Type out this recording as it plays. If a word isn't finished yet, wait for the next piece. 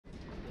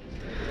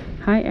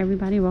Hi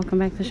everybody, welcome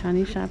back to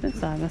Shiny Shopping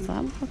Saga. So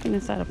I'm looking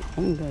inside of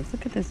HomeGoods.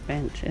 Look at this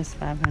bench. It's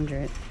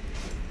 $500.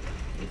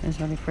 It's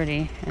really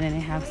pretty. And then they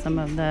have some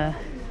of the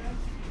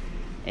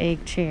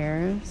egg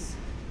chairs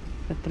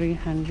for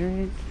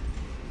 $300.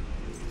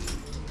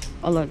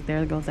 Oh look,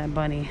 there goes that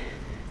bunny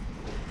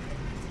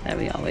that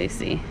we always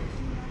see.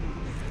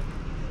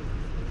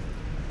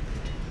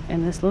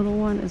 And this little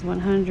one is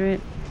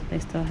 $100. They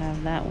still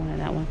have that one and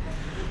that one.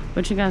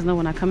 But you guys know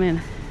when I come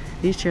in,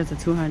 these chairs are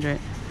 $200.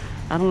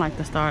 I don't like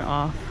to start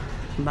off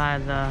by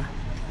the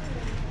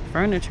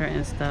furniture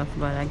and stuff,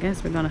 but I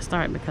guess we're gonna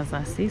start because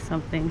I see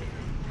something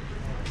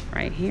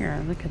right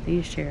here. Look at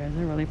these chairs,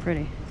 they're really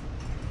pretty.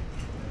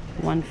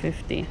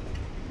 $150.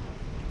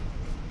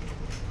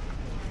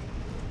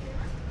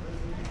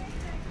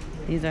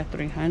 These are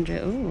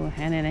 $300. Ooh,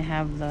 and then they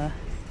have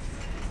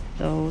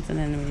those, and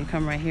then when you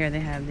come right here,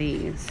 they have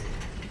these.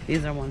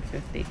 These are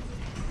 $150.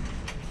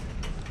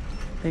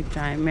 Big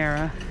giant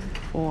mirror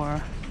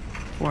for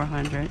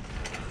 $400.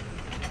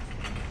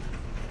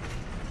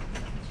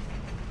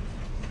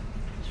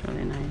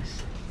 Really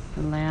nice.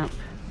 The lamp,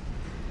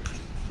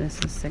 this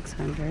is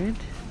 $600.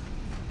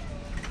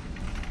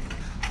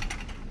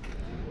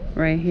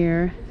 Right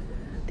here,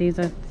 these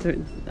are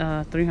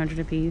 $300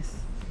 a piece.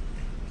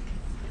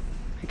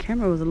 The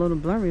camera was a little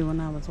blurry when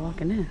I was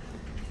walking in.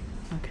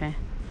 Okay,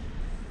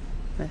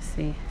 let's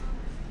see.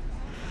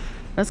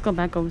 Let's go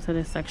back over to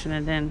this section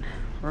and then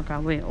work our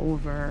way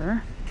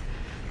over.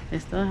 They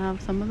still have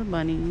some of the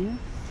bunnies.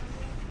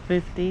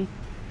 50,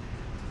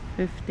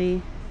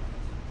 50.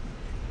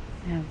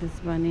 I have this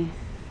bunny.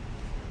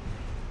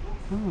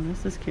 Oh,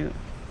 this is cute.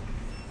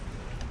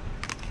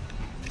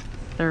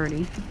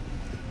 30.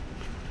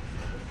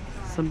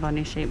 It's a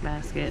bunny shaped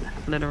basket,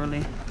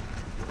 literally.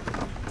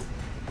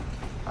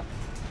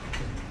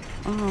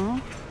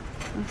 Oh,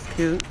 that's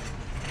cute.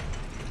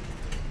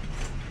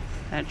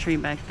 That tree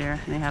back there.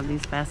 And they have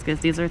these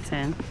baskets. These are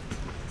 10.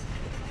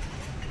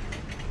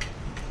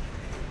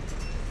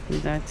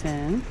 These are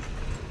 10.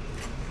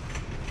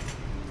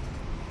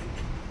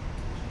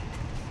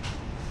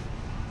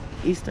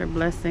 Easter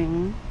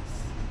blessings,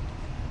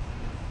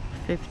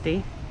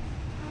 50.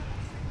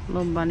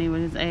 Little bunny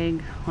with his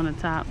egg on the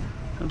top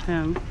of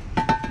him,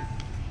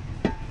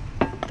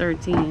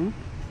 13.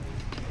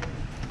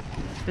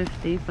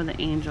 50 for the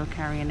angel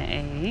carrying the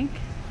egg.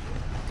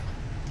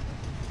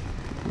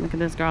 Look at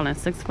this garland,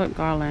 6-foot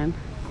garland,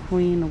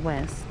 Queen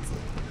West,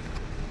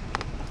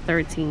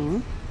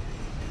 13.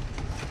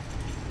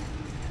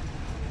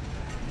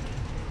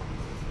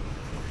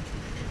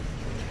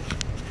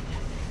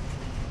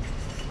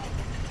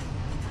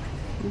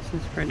 This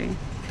is pretty.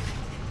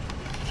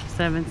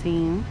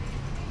 17.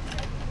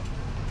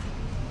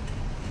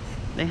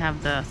 They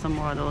have some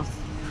more of those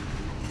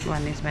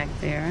bunnies back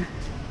there.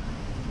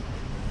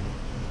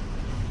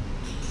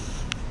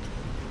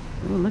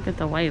 Ooh, look at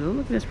the white. Ooh,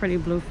 look at this pretty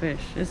blue fish.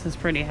 This is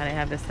pretty how they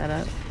have it set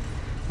up.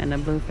 And the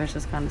blue fish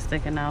is kind of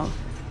sticking out.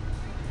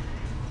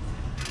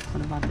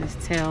 What about these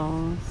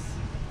tails?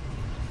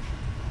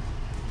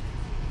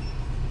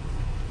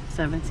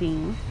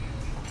 17.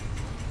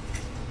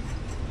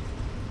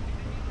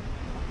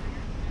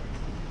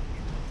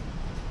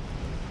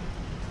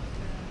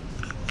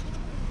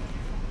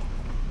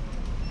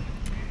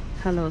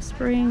 Hello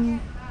Spring,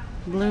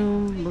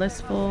 Bloom,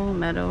 Blissful,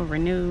 Meadow,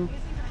 Renew,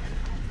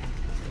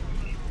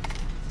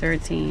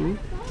 13.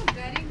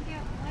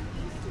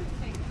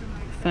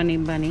 Funny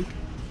Bunny.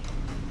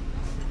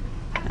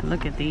 And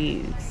look at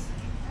these.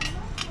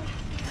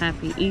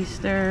 Happy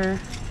Easter.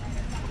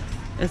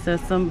 It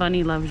says some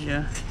bunny loves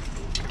you.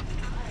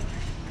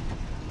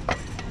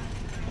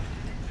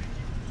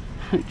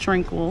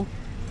 Tranquil.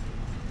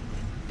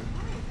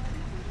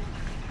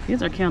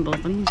 These are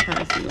candles. Let me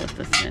try to see what's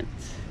the scent.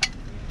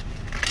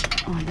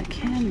 On the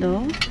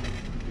candle,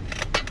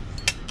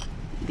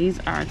 these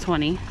are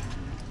 20.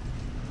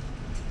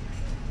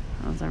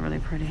 Those are really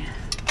pretty.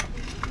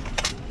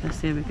 Let's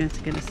see if we can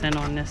get a scent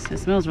on this. It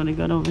smells really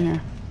good over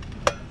here.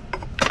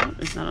 Oh,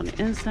 it's not on the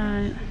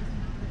inside.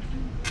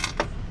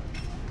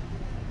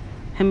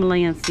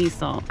 Himalayan sea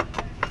salt.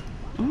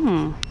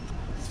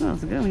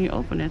 Smells good when you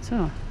open it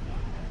too.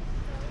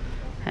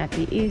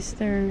 Happy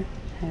Easter.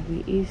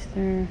 Happy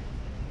Easter.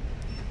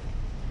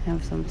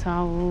 Have some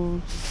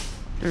towels.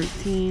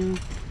 13,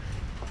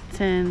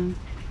 10,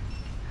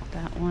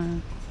 that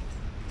one.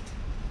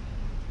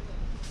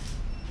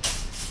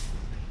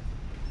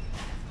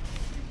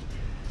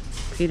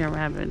 Peter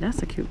Rabbit,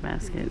 that's a cute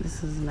basket.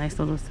 This is a nice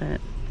little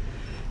set.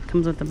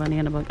 Comes with the bunny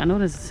in the book. I know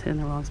this is in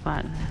the wrong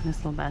spot. This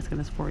little basket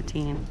is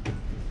 14.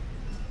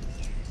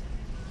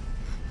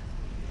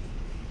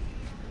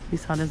 We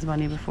saw this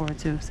bunny before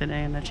too,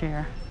 sitting in the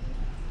chair.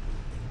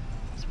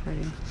 It's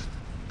pretty.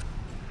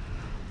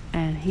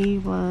 And he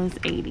was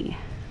 80.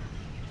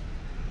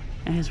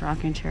 And his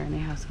rocking chair, and they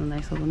have some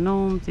nice little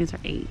gnomes. These are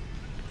 8.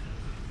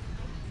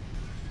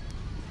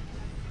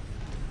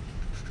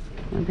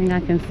 One thing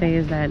I can say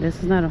is that this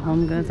is not a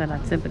HomeGoods that I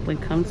typically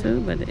come to,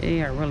 but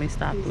they are really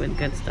stocked with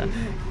good stuff.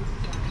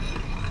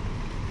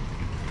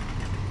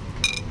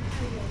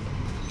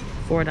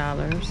 $4.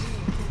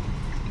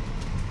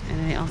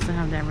 And they also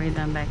have that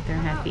redone back there.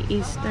 Happy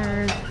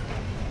Easter.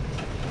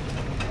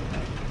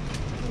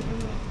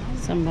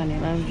 Somebody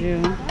loves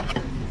you.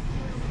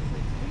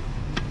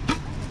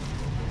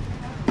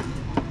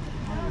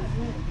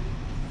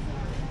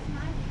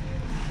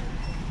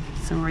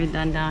 Some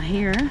redone down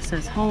here. It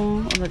says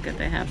home. Oh, look at,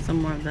 they have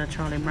some more of the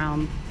Charlie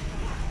Brown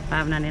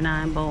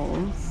 $5.99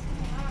 bowls.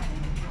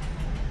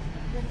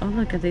 Oh,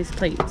 look at these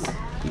plates.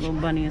 The little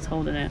bunny is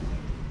holding it.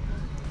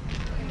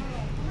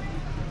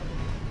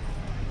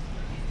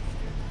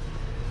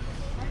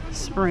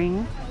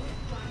 Spring,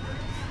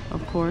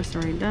 of course,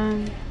 already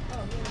done.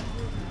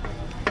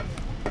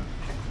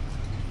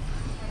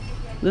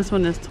 This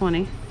one is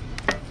 20.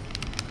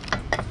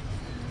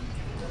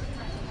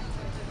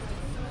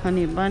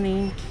 Honey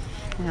bunny.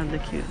 We have the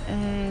cute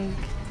egg.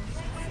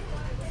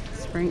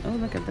 Spring. Oh,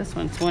 look at this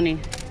one, 20.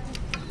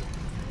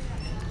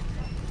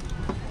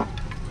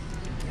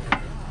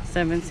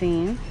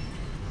 17.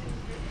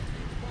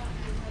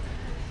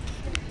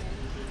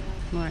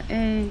 More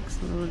eggs,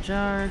 a little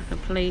jar, the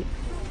plate.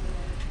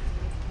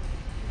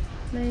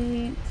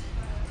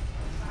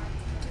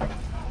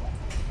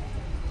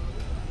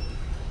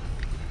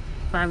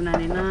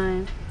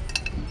 $5.99.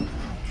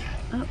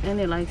 Oh, and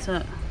it lights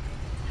up.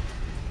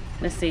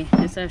 Let's see.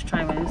 It says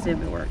try one. Let's see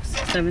if it works.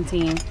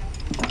 17.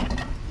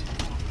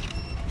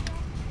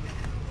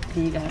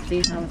 Can you guys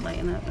see how it's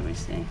lighting up? Let me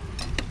see.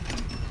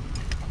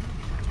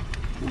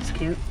 That's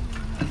cute.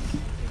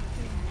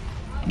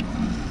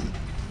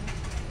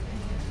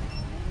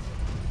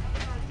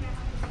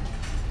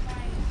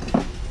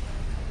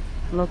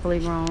 Locally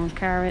grown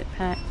carrot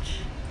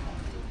patch.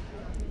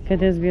 Look at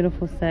this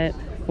beautiful set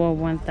for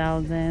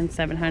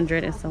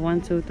 $1,700. It's a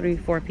 1, 2, 3,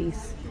 4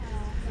 piece.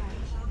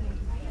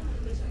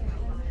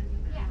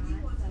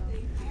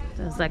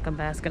 There's like a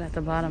basket at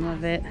the bottom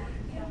of it.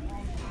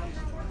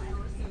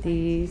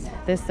 This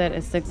set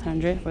is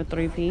 $600 for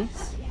 3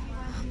 piece.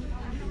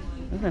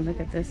 Look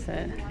at this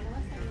set.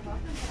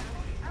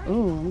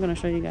 Ooh, I'm gonna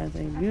show you guys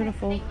a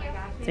beautiful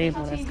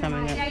table that's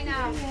coming up.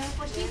 Well,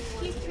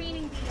 she's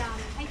training the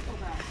high school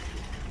girl.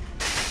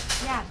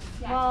 Yeah.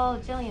 Well,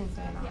 Jillian's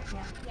doing that.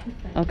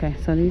 Yeah. Okay,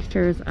 so these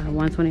chairs are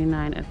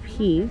 $129 a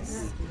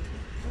piece.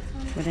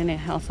 But then they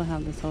also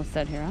have this whole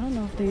set here. I don't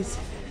know if these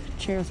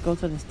chairs go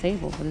to this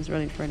table, but it's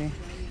really pretty.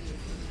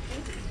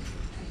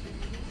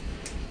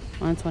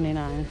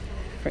 $129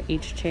 for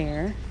each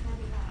chair.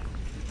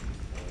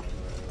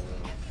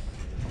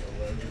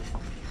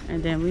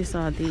 And then we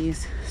saw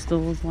these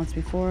stools once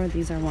before.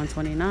 These are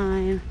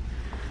 $129.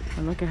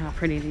 But look at how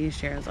pretty these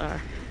chairs are.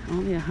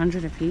 Only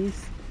 $100 a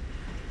piece.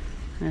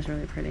 That's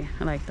really pretty.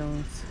 I like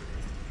those.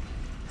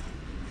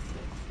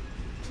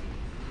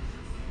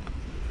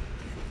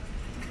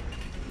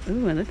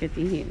 Ooh, and look at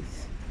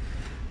these.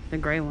 The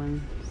gray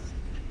ones.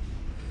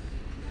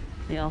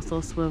 They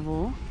also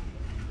swivel.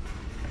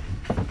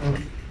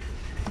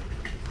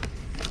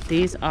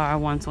 These are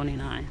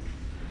 $129.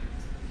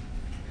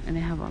 And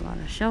they have a lot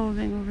of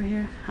shelving over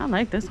here. I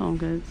like this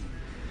Homegoods.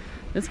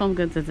 This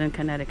Homegoods is in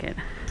Connecticut.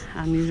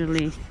 I'm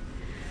usually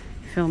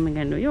filming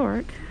in New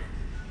York,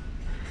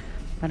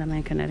 but I'm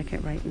in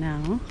Connecticut right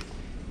now.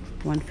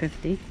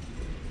 $150.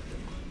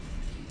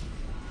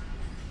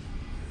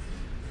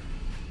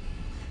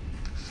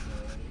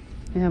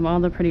 They have all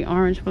the pretty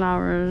orange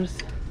flowers.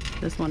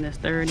 This one is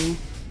 $30.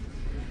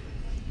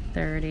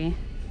 $30.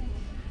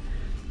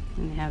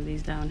 And they have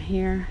these down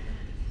here.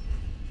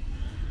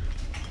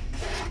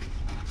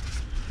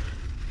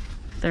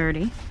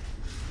 $30.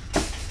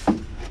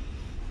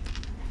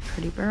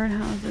 Pretty bird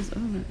houses. Oh,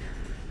 look.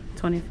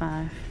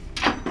 $25.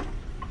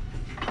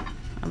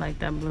 I like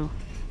that blue.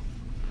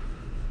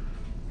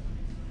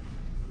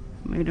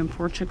 Made in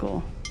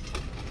Portugal.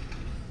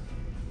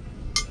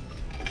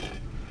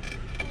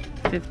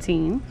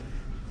 $15.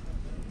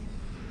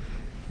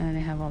 And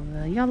they have all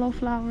the yellow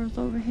flowers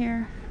over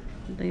here.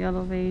 The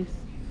yellow vase.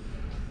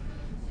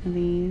 And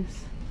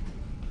these.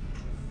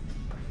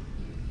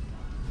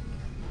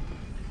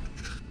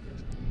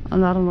 A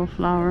lot of little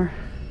flower.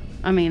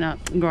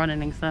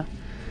 Gardening stuff.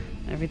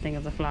 Everything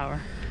is a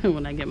flower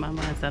when I get my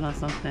mind set on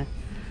something.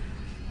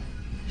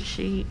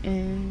 She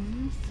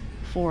is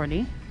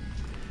 $40.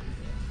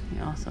 We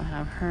also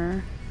have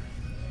her.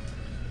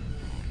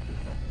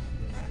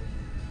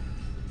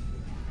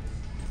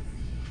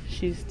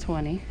 She's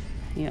 $20.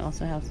 You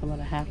also have some of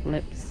the half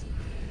lips.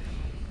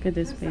 Look at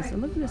this face.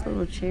 Look at this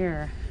little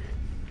chair.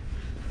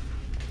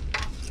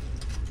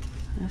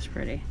 That's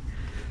pretty.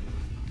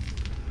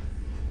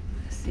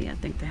 Let's see, I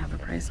think they have a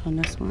price on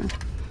this one.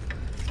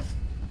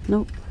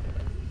 Nope.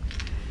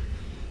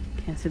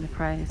 Can't see the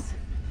price.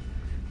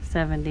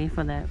 $70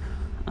 for that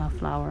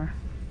flower.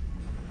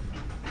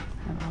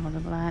 Have all of the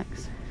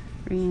blacks,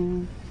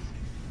 greens,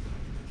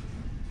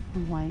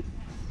 and white.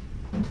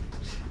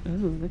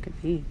 Ooh, look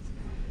at these.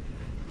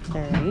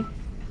 $30.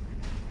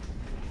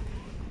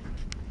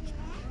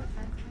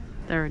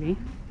 $30.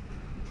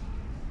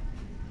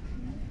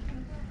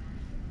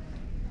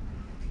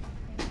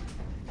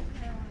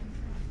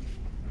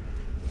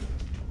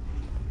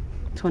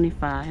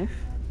 $25.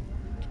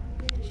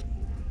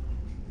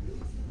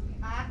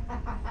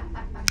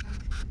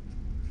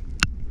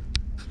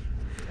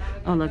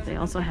 Oh look, they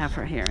also have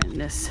her hair in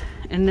this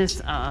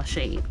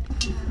shade.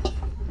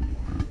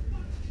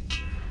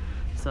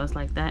 So it's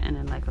like that and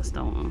then like a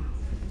stone.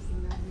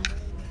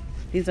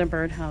 These are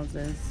bird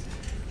houses.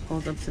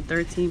 Holds up to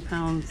 13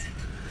 pounds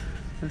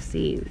of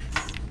seeds.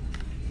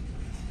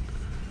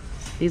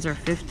 These are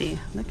 50.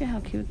 Look at how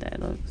cute that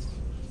looks.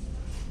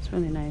 It's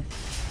really nice.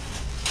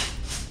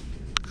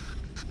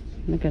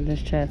 Look at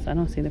this chest. I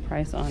don't see the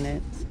price on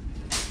it.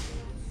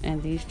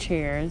 And these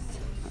chairs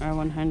are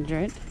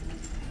 100.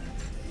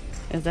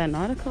 Is that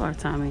nautical or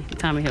Tommy?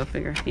 Tommy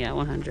Hilfiger. Yeah,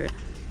 100.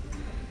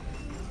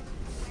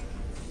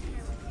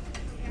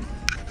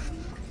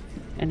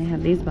 And they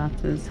have these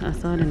boxes. I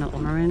saw it in an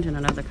orange and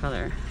another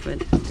color,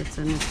 but it's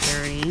in this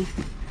cherry.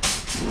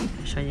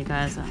 I'll show you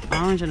guys an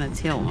orange and a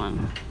teal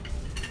one.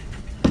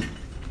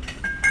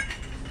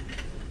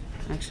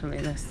 Actually,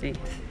 let's see.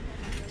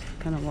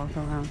 Kind of walk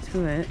around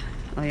to it.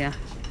 Oh yeah,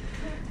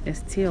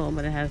 it's teal,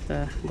 but it has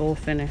the gold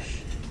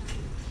finish.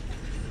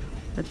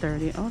 For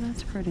 30. Oh,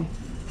 that's pretty.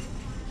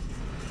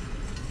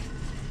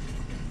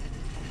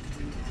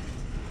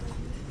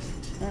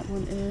 That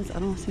one is, I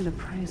don't see the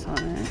price on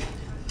it.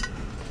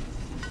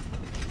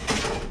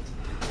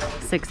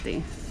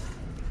 60.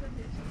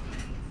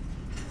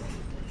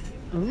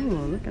 Ooh,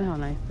 look at how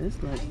nice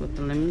this looks with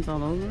the lemons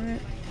all over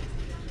it.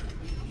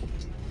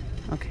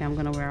 Okay, I'm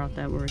gonna wear out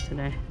that word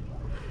today.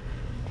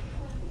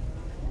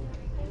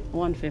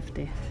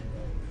 150.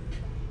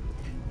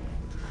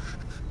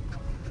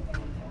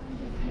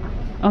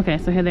 Okay,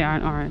 so here they are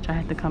in orange. I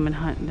had to come and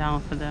hunt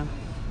down for them.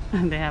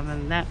 They have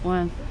that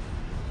one.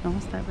 Oh,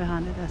 what's that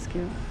behind it? That's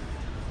cute.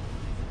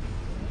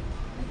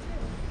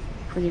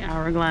 Pretty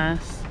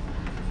hourglass.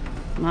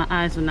 My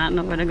eyes will not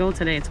know where to go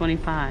today.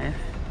 25.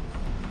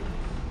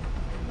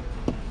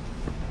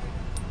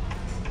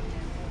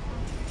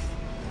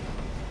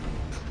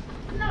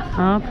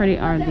 How pretty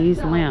are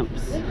these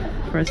lamps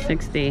for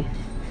 60?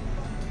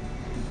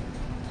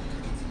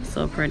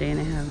 So pretty. And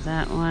they have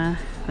that one.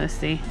 Let's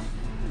see.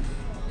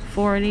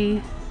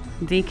 40.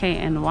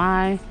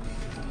 DKNY.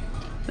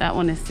 That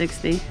one is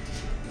 60.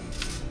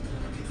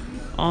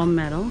 All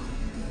metal.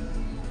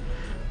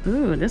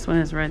 Ooh, this one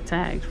is red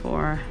tagged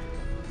for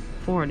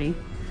 40.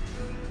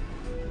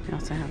 We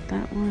also have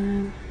that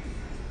one.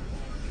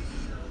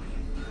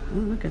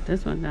 Ooh, look at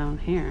this one down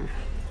here.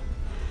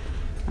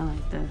 I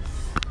like this.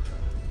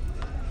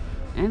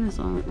 And this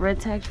one red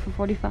tagged for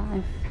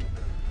 45.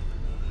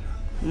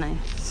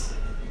 Nice.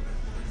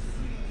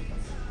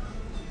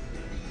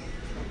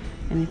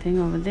 Anything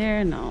over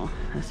there? No.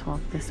 Let's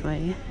walk this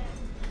way.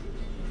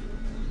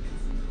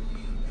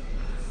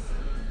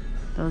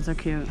 Those are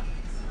cute.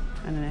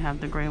 And then they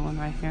have the gray one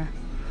right here.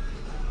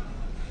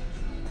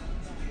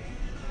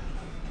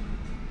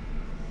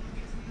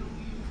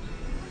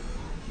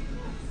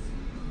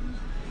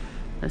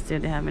 Let's see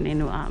if they have any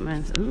new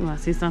oddments. Ooh, I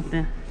see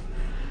something.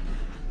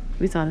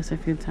 We saw this a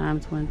few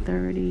times.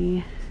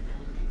 130.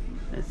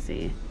 Let's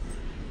see.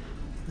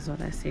 This is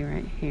what I see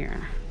right here.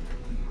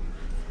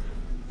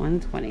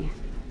 120.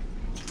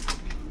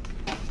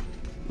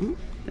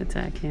 The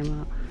tag came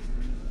out.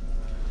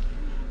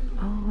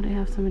 Oh, they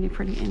have so many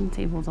pretty end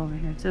tables over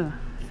here too.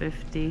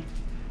 50,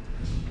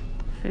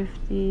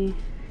 50,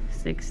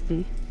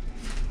 60.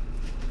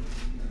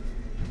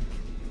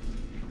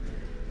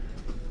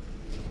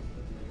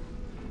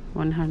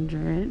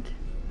 $100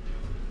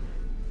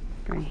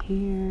 right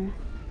here.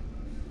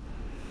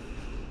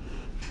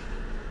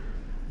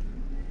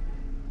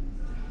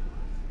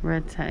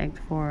 Red tagged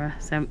for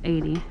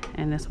 $7.80,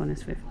 and this one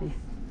is 50.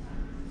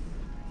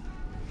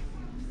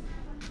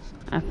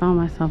 I found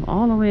myself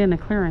all the way in the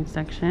clearance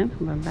section,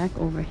 but back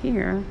over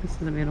here, this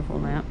is a beautiful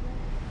lamp.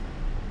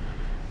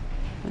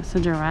 It's a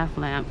giraffe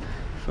lamp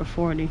for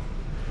 40.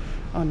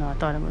 Oh no, I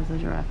thought it was a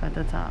giraffe at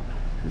the top.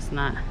 It's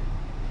not.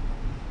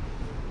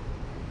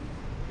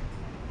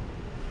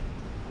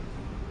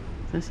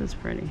 This is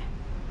pretty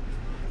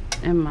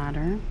and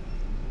modern.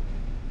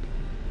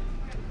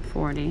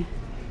 40.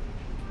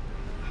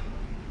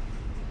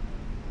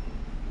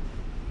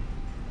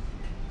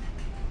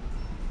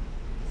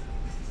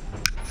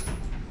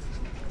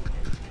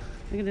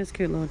 Look at this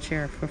cute little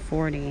chair for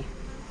 40.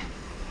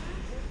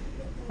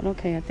 But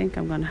okay, I think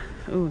I'm gonna,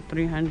 ooh,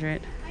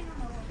 300.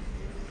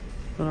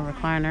 Little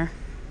recliner,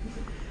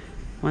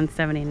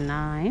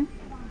 179.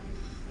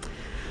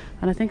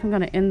 But I think I'm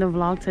gonna end the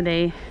vlog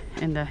today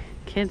in the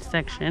kids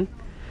section.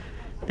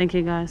 Thank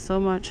you guys so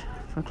much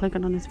for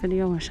clicking on this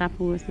video and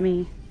shopping with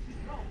me.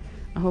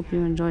 I hope you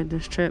enjoyed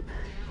this trip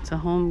to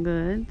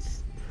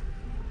HomeGoods.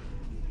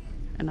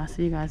 And I'll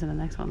see you guys in the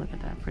next one. Look at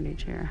that pretty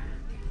chair.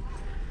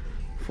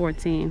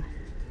 14.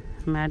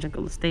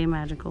 Magical. Stay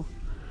magical.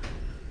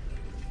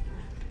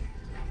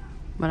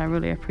 But I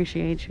really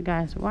appreciate you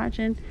guys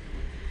watching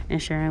and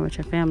sharing with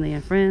your family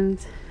and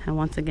friends. And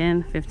once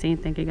again, 15,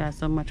 thank you guys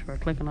so much for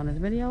clicking on this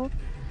video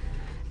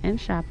and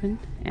shopping.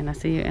 And I'll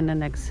see you in the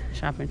next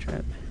shopping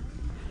trip.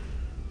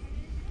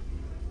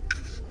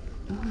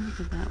 Oh, look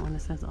at that one.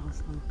 It says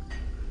awesome.